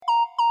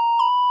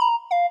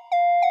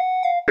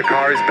The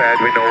car is bad,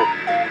 we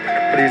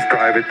know. Please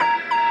drive it.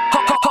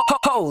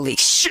 Holy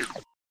shit!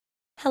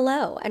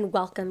 Hello, and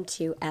welcome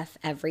to F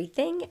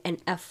Everything, an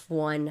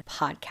F1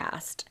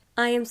 podcast.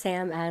 I am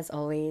Sam, as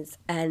always,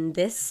 and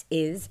this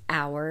is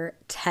our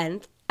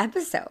 10th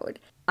episode.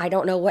 I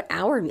don't know what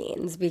hour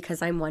means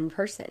because I'm one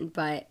person,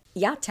 but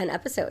yeah, 10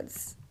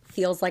 episodes.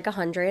 Feels like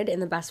 100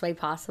 in the best way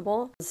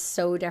possible.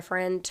 So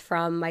different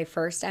from my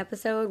first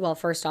episode. Well,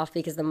 first off,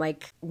 because the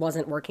mic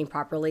wasn't working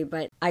properly,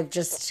 but I've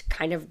just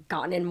kind of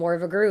gotten in more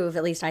of a groove.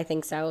 At least I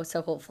think so.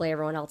 So hopefully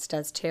everyone else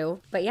does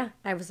too. But yeah,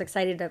 I was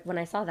excited when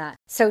I saw that.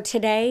 So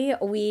today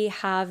we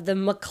have the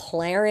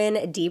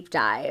McLaren deep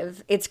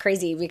dive. It's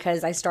crazy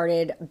because I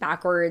started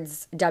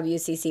backwards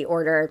WCC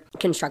order,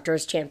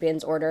 Constructors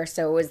Champions order.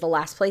 So it was the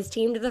last place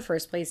team to the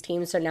first place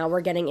team. So now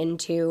we're getting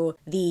into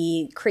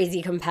the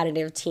crazy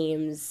competitive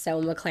teams. So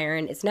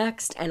McLaren is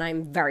next, and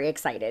I'm very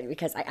excited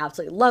because I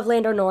absolutely love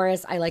Lando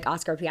Norris. I like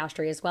Oscar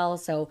Piastri as well,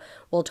 so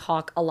we'll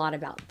talk a lot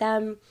about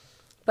them.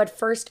 But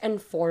first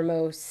and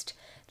foremost,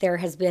 there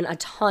has been a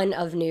ton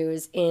of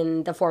news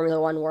in the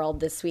Formula One world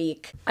this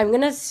week. I'm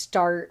going to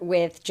start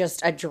with just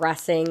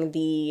addressing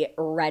the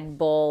Red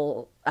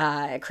Bull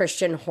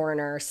Christian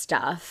Horner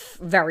stuff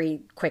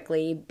very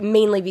quickly,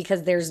 mainly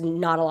because there's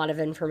not a lot of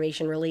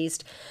information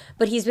released.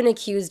 But he's been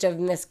accused of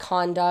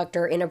misconduct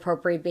or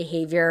inappropriate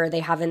behavior.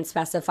 They haven't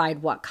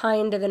specified what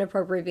kind of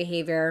inappropriate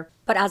behavior.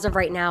 But as of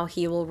right now,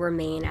 he will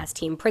remain as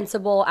team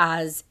principal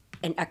as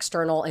an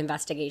external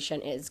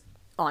investigation is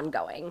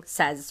ongoing,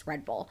 says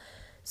Red Bull.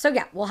 So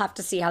yeah, we'll have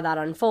to see how that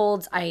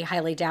unfolds. I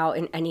highly doubt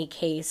in any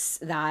case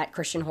that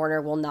Christian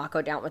Horner will not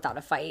go down without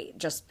a fight,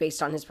 just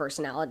based on his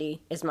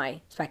personality is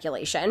my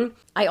speculation.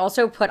 I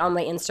also put on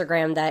my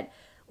Instagram that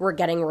we're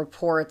getting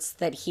reports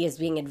that he is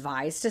being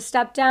advised to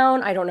step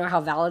down. I don't know how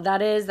valid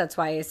that is. That's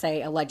why I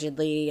say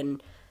allegedly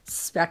and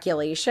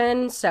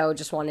speculation. So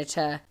just wanted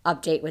to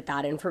update with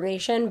that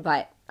information,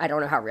 but I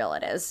don't know how real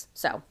it is.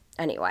 So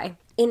anyway.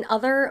 In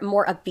other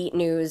more upbeat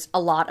news, a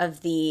lot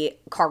of the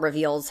car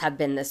reveals have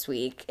been this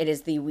week. It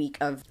is the week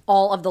of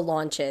all of the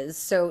launches.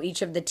 So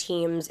each of the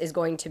teams is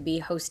going to be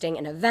hosting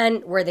an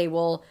event where they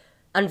will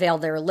unveil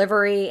their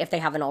livery if they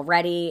haven't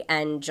already,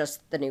 and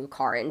just the new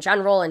car in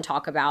general, and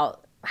talk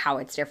about how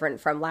it's different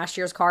from last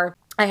year's car.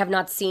 I have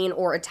not seen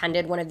or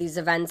attended one of these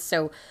events,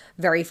 so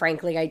very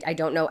frankly, I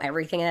don't know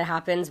everything that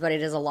happens, but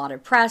it is a lot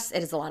of press,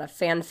 it is a lot of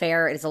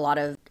fanfare, it is a lot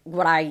of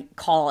what I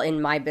call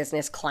in my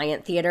business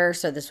client theater,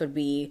 so this would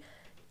be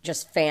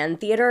just fan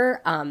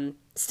theater.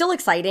 Still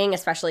exciting,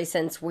 especially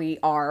since we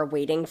are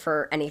waiting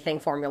for anything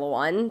Formula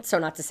One. So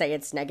not to say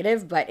it's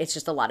negative, but it's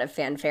just a lot of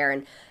fanfare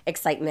and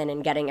excitement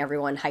and getting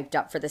everyone hyped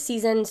up for the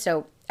season.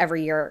 So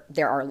every year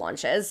there are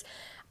launches.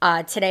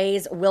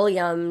 Today's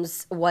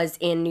Williams was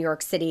in New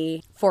York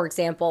City, for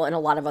example, and a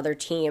lot of other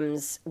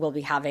teams will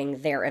be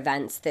having their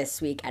events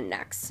this week and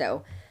next.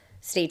 So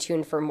stay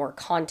tuned for more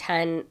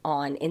content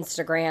on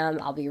Instagram.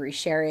 I'll be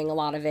resharing a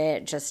lot of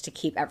it just to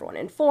keep everyone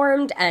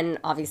informed. And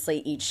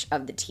obviously each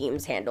of the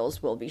team's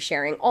handles will be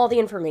sharing all the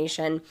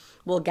information.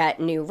 We'll get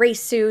new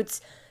race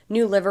suits,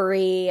 new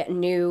livery,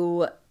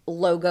 new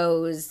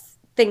logos,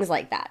 things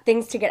like that.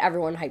 Things to get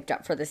everyone hyped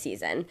up for the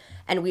season.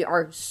 And we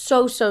are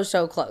so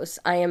close.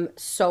 I am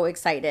so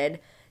excited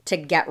to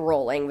get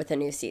rolling with a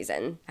new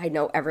season. I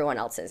know everyone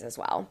else is as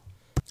well.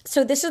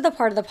 So this is the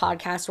part of the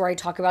podcast where I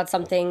talk about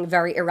something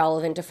very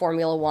irrelevant to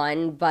Formula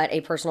One, but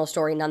a personal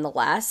story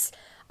nonetheless.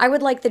 I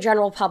would like the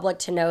general public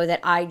to know that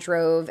I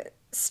drove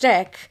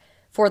stick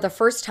for the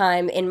first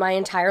time in my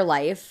entire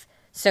life.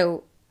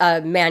 So a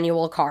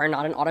manual car,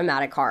 not an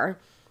automatic car.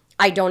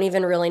 I don't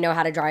even really know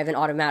how to drive an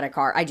automatic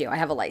car. I do. I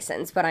have a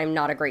license, but I'm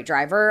not a great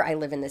driver. I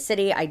live in the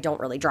city. I don't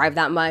really drive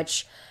that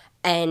much.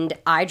 And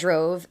I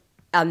drove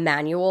a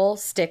manual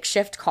stick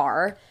shift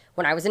car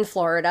when I was in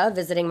Florida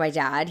visiting my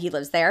dad. He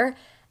lives there.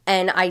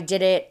 And I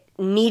did it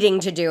needing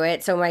to do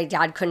it, so my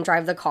dad couldn't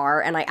drive the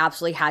car, and I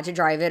absolutely had to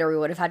drive it or we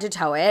would have had to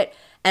tow it.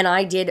 And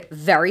I did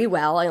very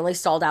well. I only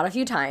stalled out a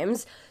few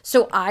times.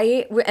 So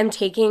I am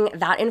taking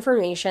that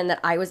information that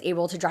I was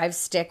able to drive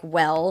stick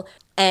well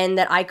and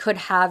that I could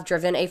have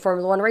driven a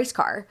Formula One race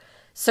car.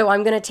 So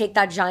I'm going to take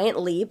that giant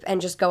leap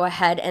and just go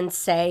ahead and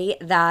say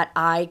that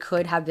I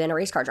could have been a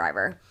race car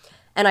driver.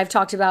 And I've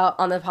talked about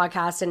on the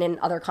podcast and in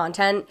other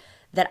content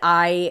that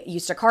I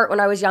used to kart when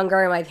I was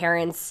younger, and my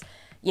parents,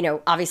 you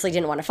know, obviously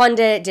didn't want to fund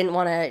it, didn't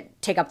want to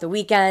take up the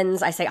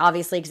weekends. I say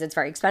obviously because it's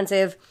very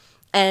expensive.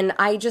 And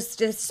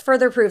this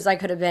further proves I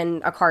could have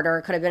been a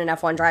karter, could have been an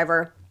F1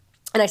 driver.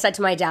 And I said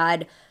to my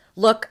dad,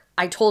 look,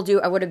 I told you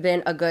I would have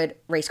been a good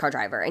race car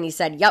driver. And he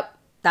said, yep,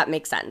 that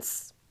makes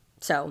sense.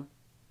 So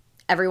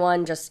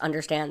everyone just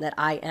understand that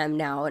I am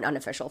now an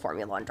unofficial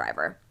Formula One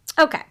driver.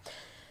 Okay.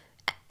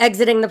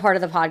 Exiting the part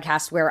of the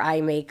podcast where I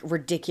make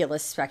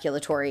ridiculous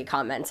speculatory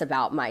comments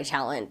about my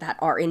talent that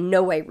are in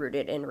no way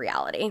rooted in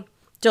reality.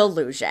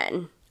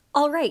 Delusion.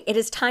 All right, it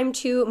is time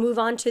to move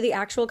on to the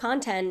actual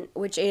content,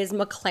 which is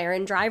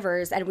McLaren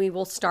drivers, and we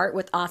will start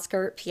with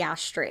Oscar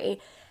Piastri.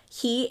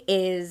 He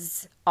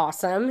is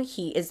awesome.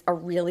 He is a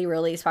really,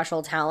 really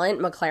special talent.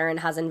 McLaren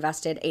has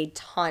invested a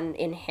ton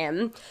in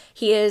him.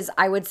 He is,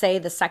 I would say,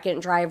 the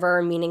second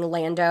driver, meaning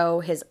Lando.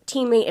 His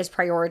teammate is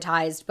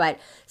prioritized, but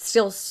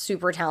still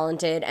super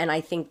talented, and I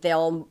think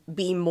they'll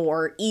be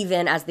more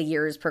even as the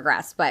years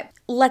progress. But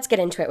let's get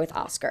into it with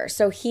Oscar.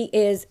 So he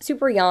is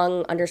super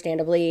young,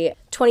 understandably,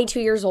 22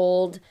 years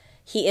old.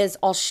 He is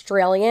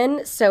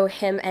Australian, so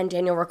him and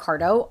Daniel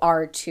Ricciardo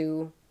are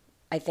two,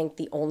 I think,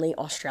 the only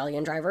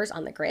Australian drivers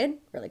on the grid.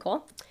 Really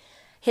cool.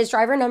 His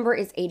driver number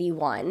is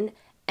 81,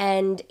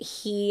 and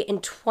he, in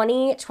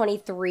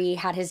 2023,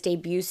 had his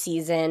debut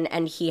season,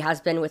 and he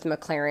has been with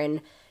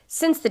McLaren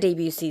since the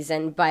debut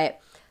season, but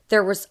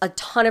there was a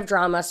ton of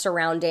drama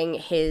surrounding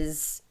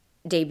his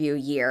debut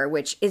year,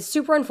 which is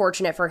super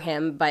unfortunate for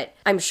him, but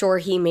I'm sure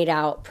he made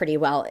out pretty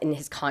well in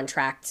his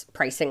contract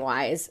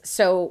pricing-wise.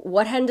 So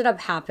what ended up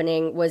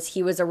happening was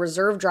he was a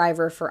reserve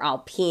driver for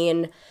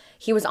Alpine.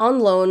 He was on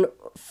loan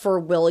for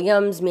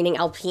Williams, meaning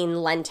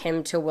Alpine lent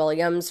him to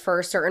Williams for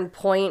a certain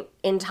point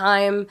in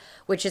time,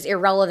 which is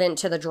irrelevant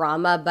to the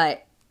drama,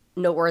 but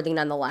noteworthy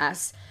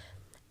nonetheless.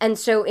 And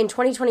so in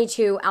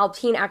 2022,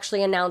 Alpine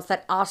actually announced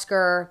that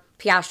Oscar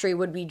Piastri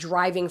would be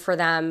driving for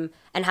them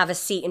and have a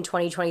seat in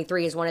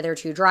 2023 as one of their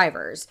two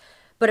drivers.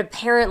 But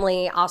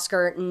apparently,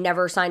 Oscar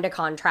never signed a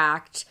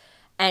contract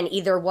and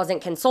either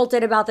wasn't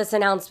consulted about this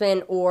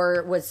announcement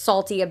or was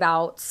salty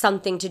about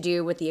something to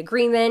do with the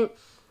agreement.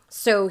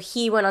 So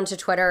he went onto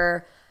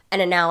Twitter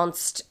and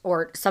announced,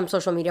 or some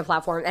social media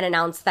platform, and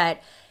announced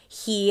that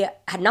he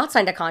had not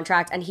signed a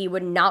contract and he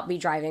would not be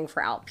driving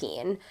for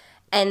Alpine.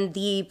 And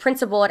the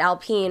principal at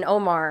Alpine,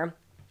 Omar,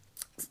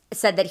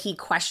 said that he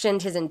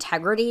questioned his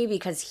integrity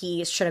because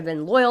he should have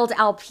been loyal to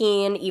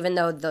Alpine, even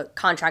though the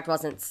contract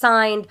wasn't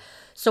signed,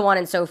 so on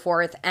and so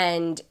forth.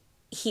 And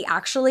he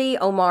actually,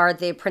 Omar,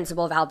 the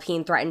principal of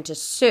Alpine, threatened to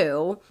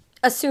sue,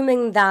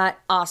 assuming that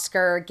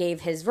Oscar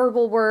gave his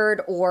verbal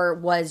word or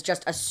was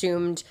just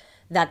assumed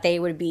that they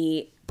would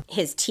be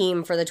his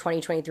team for the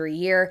 2023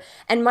 year.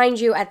 And mind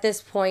you, at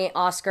this point,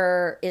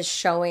 Oscar is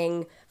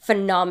showing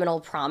phenomenal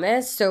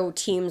promise, so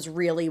teams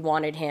really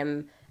wanted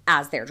him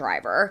as their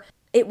driver.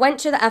 It went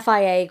to the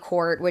FIA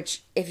court,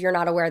 which, if you're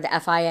not aware, the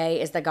FIA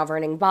is the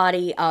governing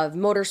body of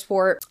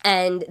motorsport,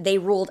 and they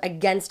ruled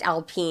against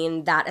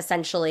Alpine that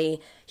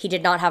essentially he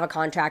did not have a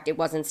contract, it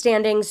wasn't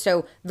standing,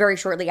 so very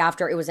shortly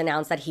after it was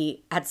announced that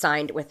he had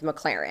signed with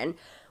McLaren.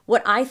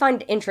 What I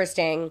find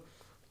interesting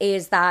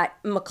is that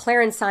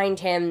McLaren signed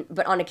him,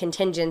 but on a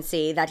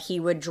contingency that he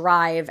would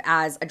drive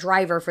as a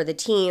driver for the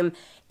team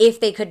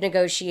if they could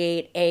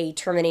negotiate a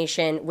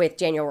termination with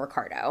Daniel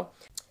Ricciardo.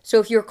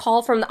 So if you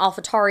recall from the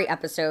AlphaTauri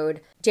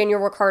episode,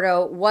 Daniel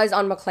Ricciardo was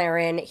on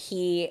McLaren.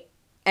 He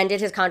ended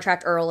his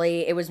contract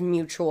early. It was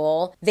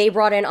mutual. They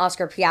brought in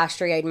Oscar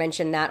Piastri. I'd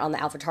mentioned that on the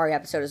AlphaTauri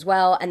episode as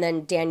well. And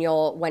then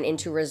Daniel went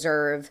into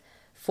reserve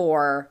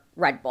for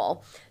Red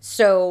Bull.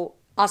 So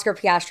Oscar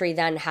Piastri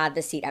then had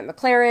the seat at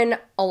McLaren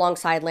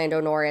alongside Lando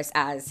Norris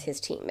as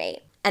his teammate.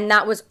 And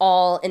that was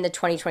all in the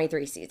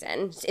 2023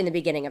 season, in the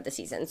beginning of the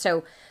season.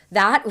 So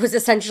that was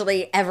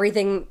essentially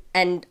everything,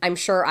 and I'm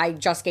sure I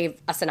just gave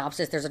a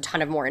synopsis. There's a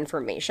ton of more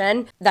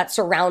information that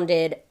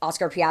surrounded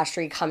Oscar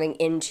Piastri coming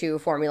into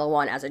Formula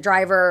One as a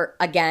driver.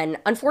 Again,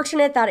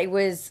 unfortunate that it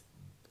was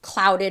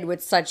clouded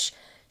with such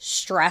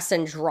stress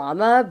and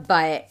drama,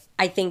 but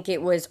I think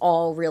it was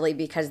all really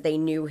because they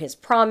knew his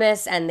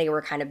promise and they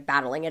were kind of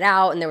battling it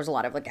out, and there was a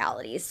lot of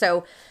legalities.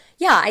 So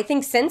yeah, I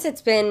think since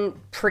it's been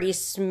pretty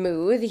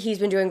smooth, he's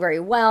been doing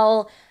very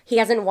well. He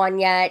hasn't won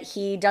yet.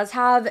 He does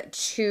have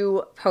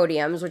 2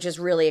 podiums, which is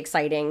really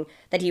exciting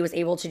that he was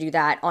able to do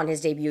that on his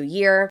debut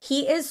year.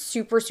 He is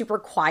super, super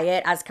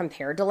quiet as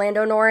compared to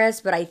Lando Norris,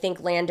 but I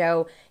think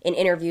Lando in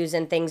interviews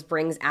and things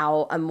brings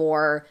out a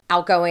more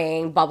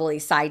outgoing, bubbly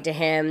side to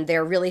him.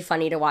 They're really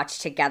funny to watch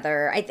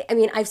together. I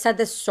mean, I've said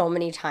this so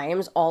many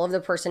times. All of the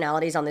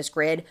personalities on this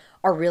grid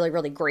are really,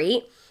 really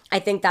great. I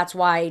think that's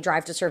why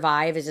Drive to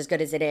Survive is as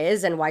good as it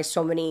is and why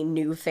so many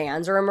new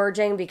fans are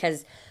emerging,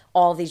 because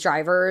all these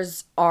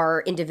drivers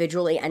are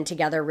individually and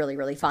together really,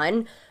 really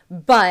fun.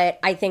 But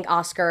I think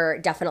Oscar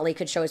definitely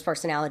could show his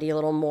personality a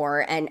little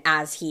more. And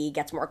as he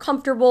gets more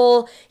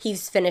comfortable,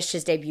 he's finished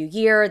his debut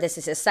year. This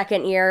is his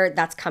second year.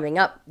 That's coming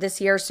up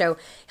this year. So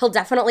he'll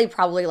definitely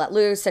probably let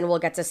loose, and we'll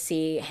get to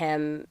see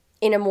him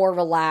in a more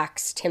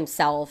relaxed,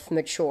 himself,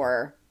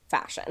 mature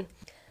fashion.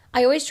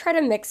 I always try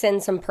to mix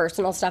in some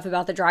personal stuff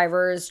about the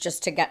drivers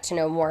just to get to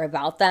know more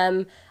about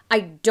them.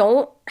 I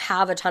don't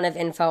have a ton of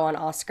info on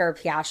Oscar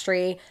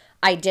Piastri.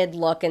 I did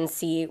look and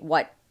see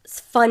what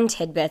fun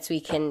tidbits we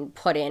can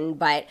put in,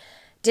 but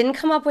didn't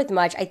come up with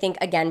much. I think,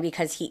 again,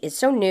 because he is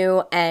so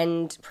new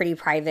and pretty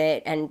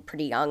private and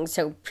pretty young,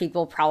 so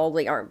people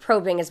probably aren't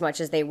probing as much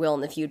as they will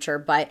in the future.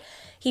 But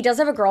he does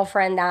have a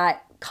girlfriend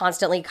that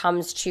constantly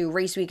comes to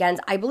race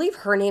weekends. I believe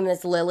her name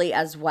is Lily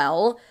as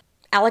well.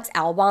 Alex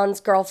Albon's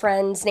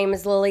girlfriend's name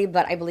is Lily,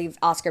 but I believe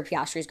Oscar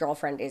Piastri's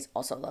girlfriend is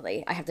also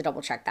Lily. I have to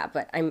double check that,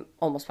 but I'm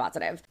almost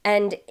positive.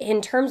 And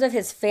in terms of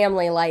his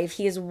family life,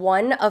 he is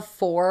one of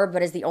 4,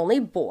 but is the only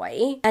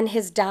boy. And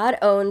his dad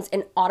owns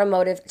an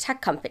automotive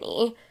tech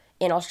company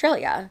in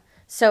Australia.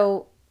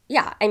 So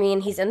yeah, I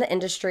mean, he's in the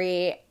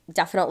industry,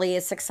 definitely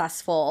is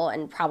successful,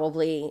 and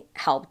probably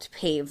helped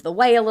pave the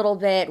way a little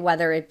bit,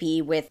 whether it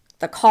be with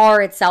the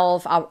car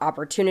itself,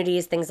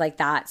 opportunities, things like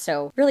that.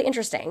 So really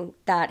interesting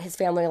that his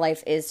family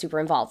life is super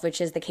involved,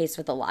 which is the case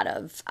with a lot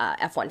of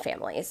F1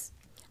 families.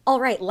 All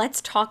right,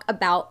 let's talk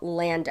about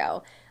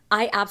Lando.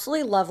 I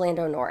absolutely love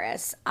Lando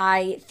Norris.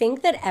 I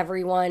think that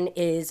everyone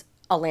is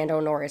a Lando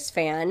Norris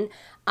fan.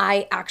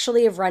 I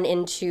actually have run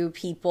into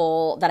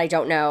people that I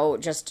don't know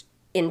just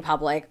in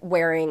public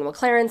wearing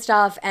McLaren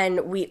stuff,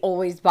 and we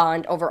always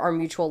bond over our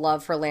mutual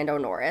love for Lando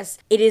Norris.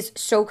 It is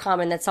so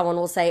common that someone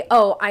will say,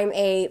 oh, I'm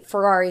a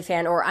Ferrari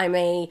fan or I'm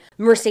a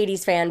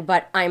Mercedes fan,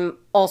 but I'm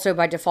also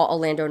by default a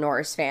Lando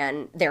Norris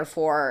fan,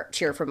 therefore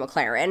cheer for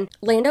McLaren.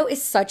 Lando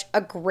is such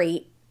a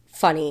great,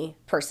 funny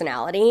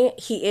personality.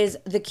 He is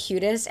the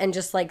cutest and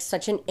just like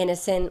such an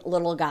innocent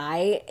little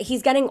guy.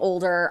 He's getting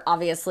older,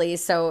 obviously,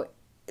 so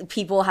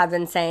people have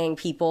been saying,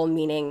 people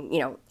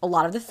meaning, a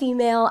lot of the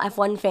female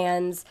F1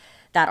 fans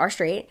that are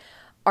straight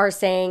are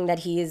saying that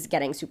he's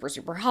getting super,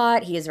 super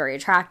hot. He is very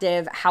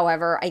attractive.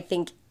 However, I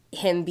think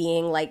him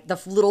being like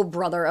the little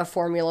brother of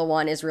Formula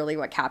One is really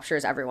what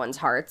captures everyone's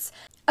hearts.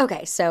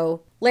 Okay,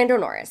 so Lando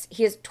Norris,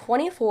 he is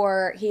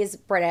 24, he is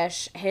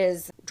British,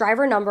 his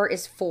driver number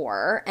is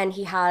 4, and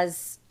he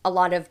has a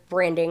lot of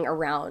branding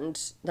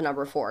around the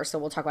number 4, so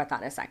we'll talk about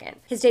that in a second.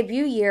 His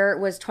debut year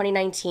was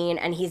 2019,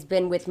 and he's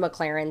been with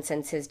McLaren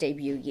since his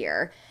debut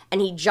year,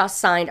 and he just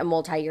signed a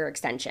multi-year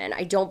extension.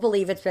 I don't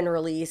believe it's been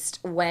released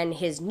when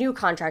his new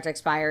contract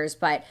expires,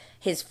 but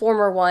his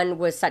former one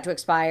was set to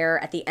expire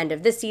at the end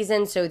of this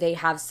season, so they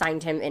have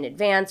signed him in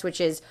advance, which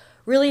is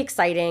really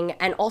exciting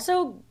and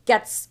also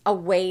gets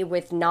away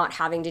with not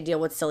having to deal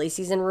with silly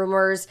season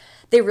rumors.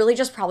 They really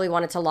just probably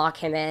wanted to lock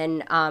him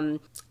in,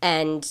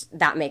 and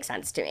that makes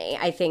sense to me.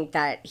 I think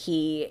that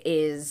he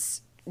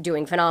is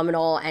doing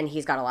phenomenal and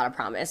he's got a lot of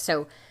promise.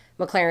 So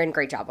McLaren,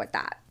 great job with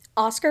that.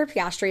 Oscar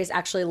Piastri is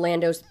actually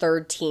Lando's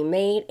 3rd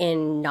teammate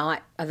in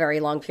not a very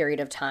long period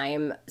of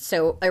time.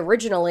 So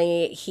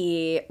originally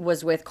he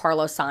was with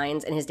Carlos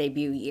Sainz in his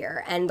debut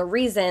year. And the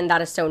reason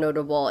that is so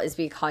notable is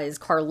because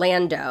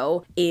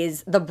Carlando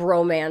is the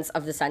bromance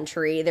of the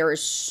century. There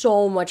is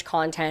so much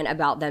content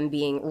about them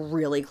being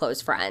really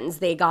close friends.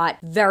 They got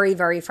very,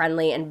 very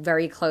friendly and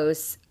very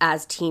close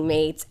as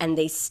teammates, and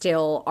they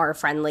still are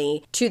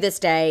friendly to this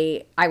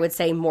day. I would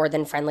say more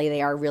than friendly.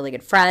 They are really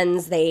good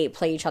friends. They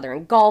play each other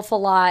in golf a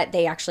lot.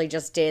 They actually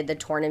just did the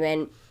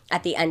tournament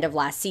at the end of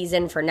last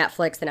season for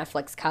Netflix, the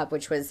Netflix Cup,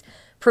 which was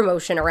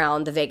promotion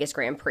around the Vegas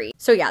Grand Prix.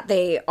 So yeah,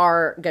 they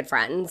are good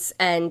friends.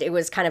 And it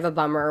was kind of a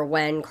bummer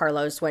when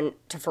Carlos went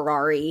to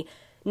Ferrari,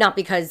 not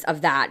because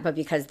of that, but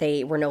because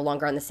they were no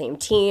longer on the same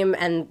team.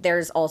 And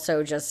there's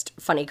also just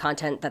funny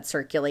content that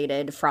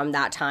circulated from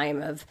that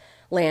time of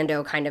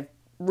Lando kind of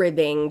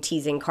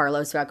teasing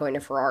Carlos about going to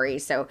Ferrari.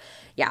 So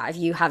yeah, if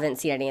you haven't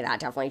seen any of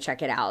that, definitely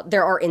check it out.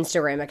 There are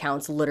Instagram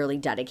accounts literally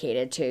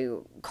dedicated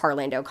to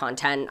Carlando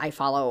content. I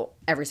follow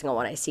every single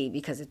one I see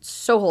because it's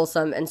so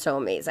wholesome and so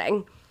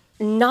amazing.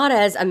 Not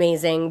as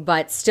amazing,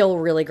 but still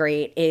really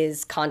great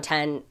is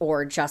content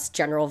or just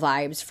general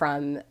vibes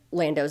from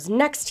Lando's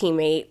next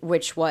teammate,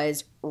 which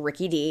was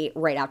Ricky D,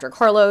 right after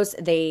Carlos.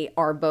 They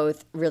are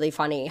both really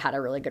funny, had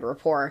a really good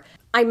rapport.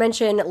 I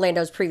mentioned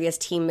Lando's previous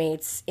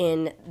teammates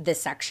in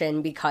this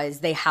section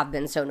because they have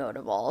been so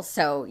notable.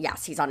 So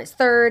yes, he's on his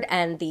 3rd,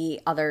 and the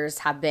others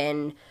have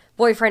been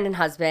boyfriend and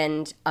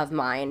husband of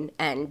mine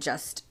and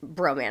just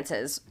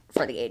bromances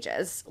for the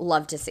ages.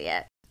 Love to see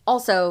it.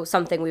 Also,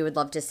 something we would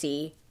love to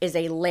see is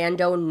a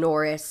Lando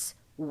Norris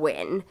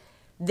win.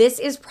 This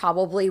is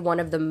probably one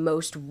of the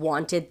most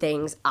wanted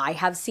things I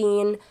have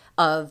seen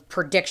of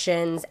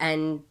predictions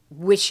and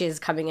wishes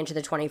coming into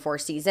the 24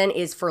 season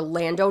is for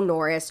Lando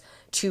Norris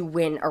to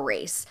win a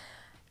race.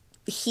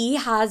 He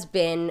has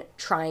been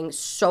trying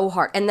so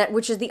hard, and that,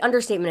 which is the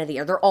understatement of the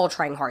year. They're all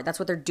trying hard. That's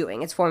what they're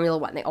doing. It's Formula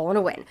One. They all want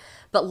to win.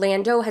 But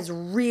Lando has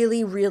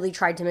really, really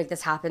tried to make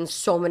this happen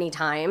so many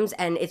times,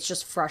 and it's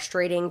just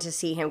frustrating to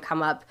see him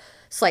come up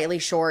slightly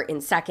short in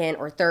 2nd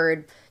or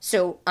 3rd.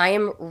 So I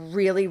am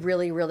really,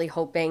 really, really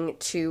hoping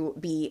to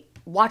be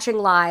watching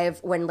live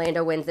when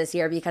Lando wins this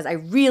year because I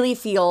really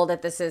feel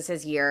that this is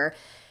his year.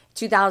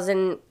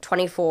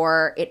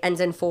 2024, it ends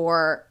in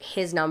 4,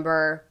 his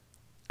number.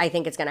 I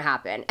think it's going to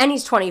happen. And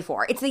he's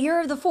 24. It's the year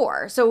of the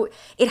 4. So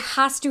it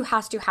has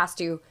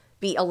to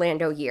be a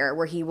Lando year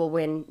where he will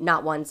win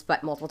not once,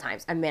 but multiple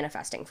times. I'm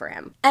manifesting for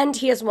him. And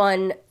he has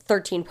won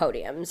 13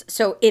 podiums.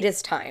 So it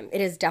is time.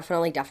 It is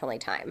definitely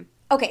time.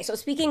 Okay, so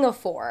speaking of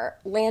 4,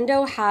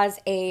 Lando has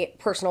a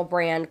personal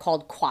brand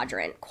called Quad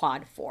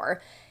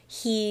 4.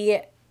 He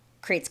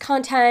creates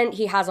content.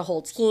 He has a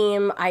whole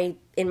team. I,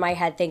 in my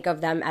head, think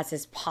of them as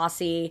his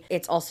posse.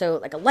 It's also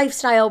like a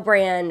lifestyle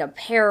brand,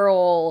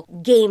 apparel,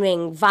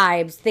 gaming,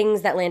 vibes,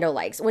 things that Lando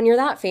likes. When you're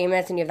that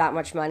famous and you have that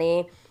much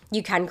money,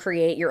 you can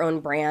create your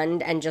own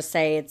brand and just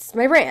say, it's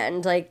my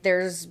brand. Like,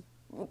 there's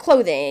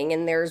clothing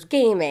and there's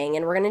gaming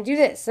and we're gonna do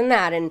this and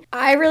that, and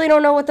I really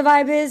don't know what the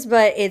vibe is,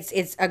 but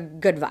it's a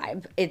good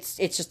vibe. It's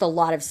just a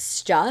lot of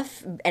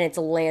stuff, and it's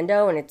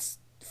Lando, and it's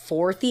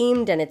 4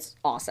 themed, and it's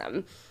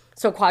awesome.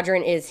 So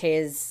Quadrant is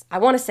his, I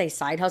want to say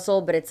side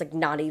hustle, but it's like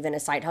not even a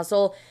side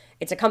hustle.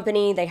 It's a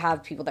company. They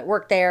have people that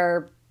work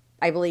there,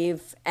 I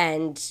believe,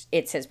 and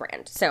it's his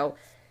brand. So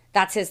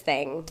that's his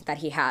thing that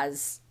he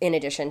has in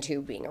addition to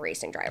being a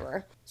racing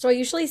driver. So I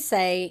usually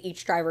say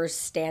each driver's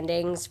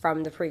standings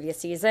from the previous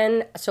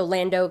season. So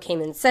Lando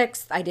came in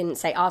 6th. I didn't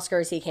say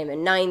Oscar's. He came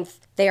in 9th.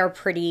 They are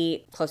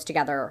pretty close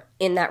together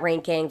in that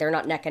ranking. They're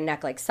not neck and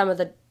neck like some of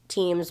the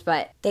teams,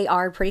 but they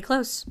are pretty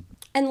close.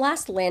 And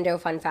last Lando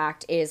fun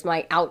fact is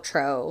my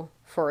outro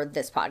for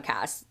this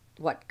podcast.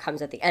 What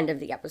comes at the end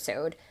of the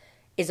episode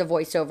is a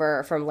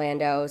voiceover from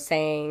Lando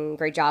saying,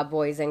 "Great job,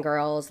 boys and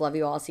girls. Love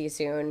you all. See you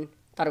soon."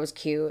 Thought it was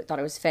cute, thought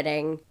it was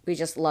fitting. We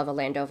just love a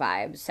Lando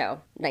vibe,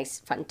 so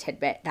nice fun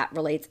tidbit that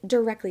relates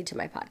directly to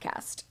my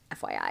podcast,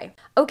 FYI.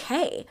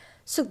 Okay,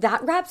 so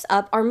that wraps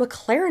up our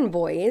McLaren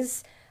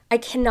boys. I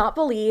cannot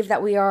believe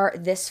that we are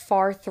this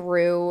far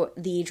through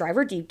the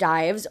driver deep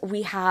dives.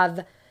 We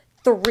have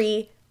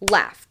 3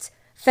 left: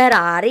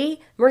 Ferrari,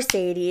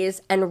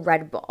 Mercedes, and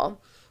Red Bull.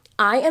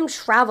 I am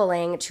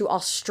traveling to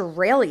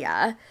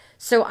Australia,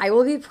 so I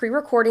will be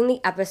pre-recording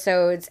the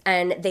episodes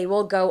and they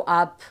will go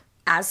up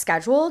as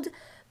scheduled,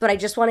 but I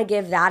just want to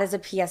give that as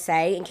a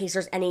PSA in case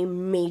there's any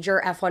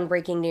major F1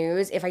 breaking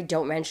news. If I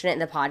don't mention it in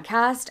the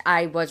podcast,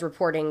 I was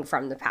reporting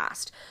from the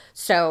past.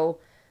 So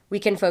we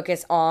can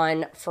focus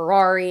on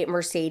Ferrari,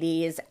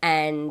 Mercedes,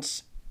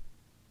 and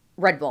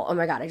Red Bull. Oh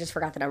my God, I just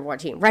forgot the number 1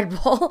 team, Red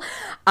Bull.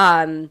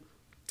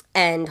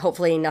 And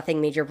hopefully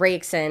nothing major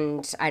breaks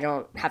and I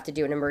don't have to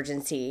do an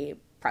emergency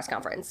press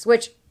conference,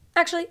 which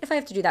actually, if I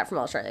have to do that from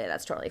Australia,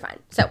 that's totally fine.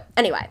 So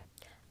anyway,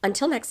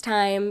 until next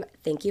time,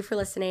 thank you for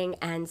listening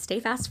and stay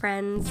fast,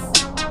 friends.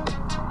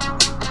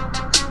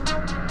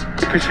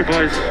 Appreciate you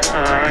boys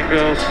and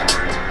girls,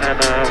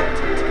 and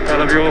I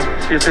love you all.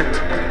 See you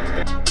soon.